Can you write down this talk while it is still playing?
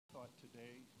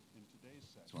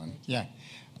One. Yeah.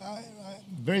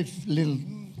 Very little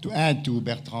to add to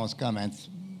Bertrand's comments.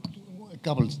 A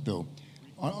couple though.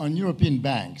 On European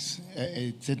banks,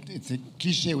 it's a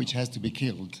cliche which has to be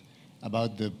killed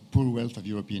about the poor wealth of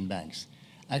European banks.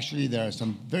 Actually, there are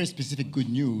some very specific good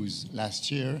news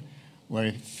last year where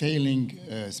a failing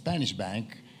Spanish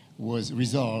bank was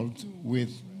resolved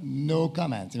with no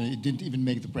comments. I mean, it didn't even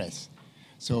make the press.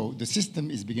 So the system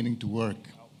is beginning to work.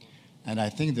 And I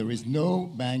think there is no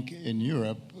bank in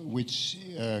Europe which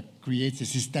creates a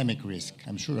systemic risk.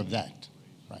 I'm sure of that,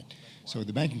 right? So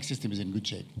the banking system is in good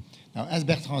shape. Now, as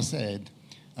Bertrand said,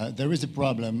 there is a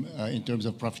problem in terms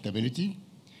of profitability.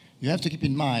 You have to keep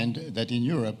in mind that in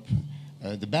Europe,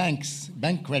 the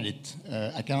bank credit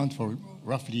account for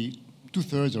roughly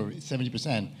 2/3 or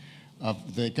 70%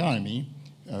 of the economy,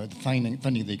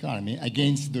 funding the economy,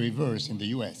 against the reverse in the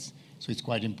US. So it's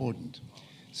quite important.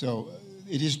 So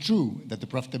it is true that the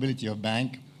profitability of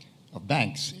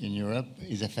banks in Europe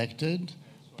is affected,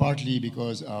 partly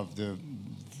because of the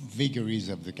vagaries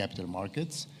of the capital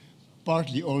markets,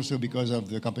 partly also because of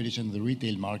the competition in the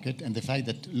retail market and the fact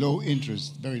that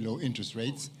very low interest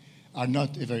rates are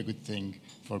not a very good thing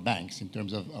for banks in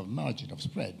terms of margin, of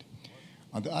spread.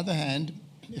 On the other hand,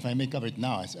 if I may cover it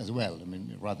now as well, I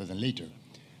mean, rather than later.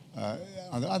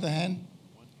 On the other hand,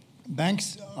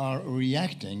 banks are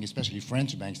reacting, especially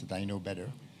French banks that I know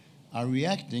better, are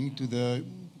reacting to the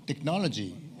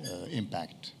technology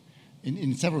impact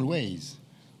in several ways.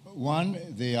 One,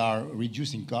 they are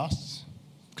reducing costs,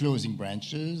 closing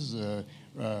branches,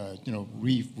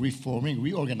 reforming,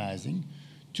 reorganizing.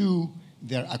 Two,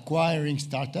 they're acquiring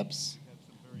startups.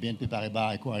 BNP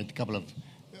Paribas acquired a couple of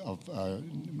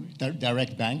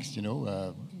direct banks,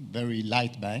 very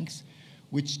light banks,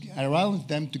 which allows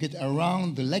them to get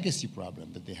around the legacy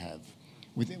problem that they have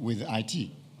with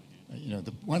IT.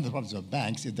 One of the problems of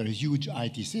banks is there are huge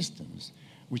IT systems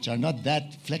which are not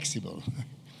that flexible.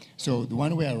 So the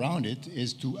one way around it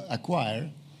is to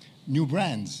acquire new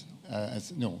brands.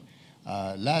 Last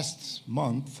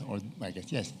month,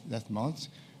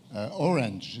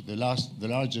 Orange, the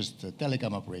largest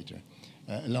telecom operator,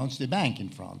 launched a bank in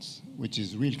France, which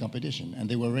is real competition, and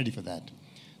they were ready for that.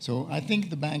 So I think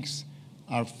the banks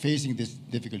are facing these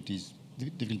difficult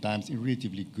times in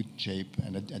relatively good shape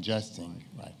and adjusting.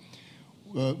 Right.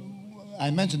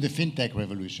 I mentioned the fintech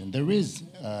revolution. There is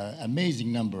an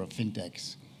amazing number of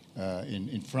fintechs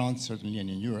in France, certainly, and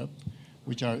in Europe,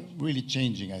 which are really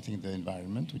changing, I think, the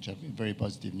environment, which are very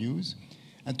positive news.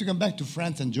 And to come back to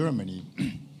France and Germany,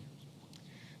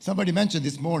 somebody mentioned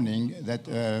this morning that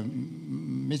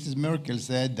Mrs. Merkel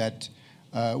said that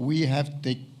we have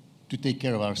to take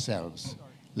care of ourselves.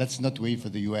 Let's not wait for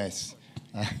the US,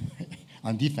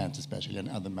 on defense especially, and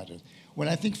other matters. Well,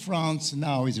 I think France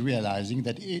now is realizing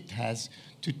that it has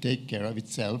to take care of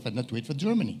itself and not wait for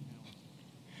Germany.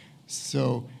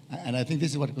 So, and I think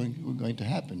this is what's going to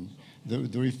happen.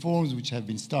 The reforms which have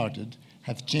been started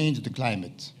have changed the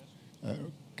climate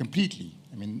completely.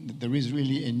 I mean, there is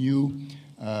really a new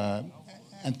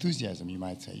enthusiasm, you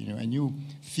might say, a new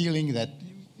feeling that,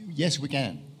 yes, we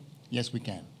can,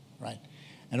 right?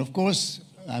 And of course,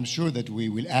 I'm sure that we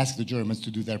will ask the Germans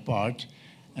to do their part,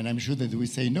 and I'm sure that we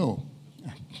say no,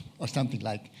 or something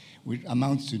like, which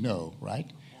amounts to no, right?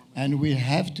 And we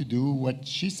have to do what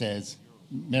she says,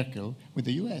 Merkel, with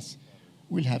the US.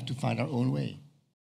 We'll have to find our own way.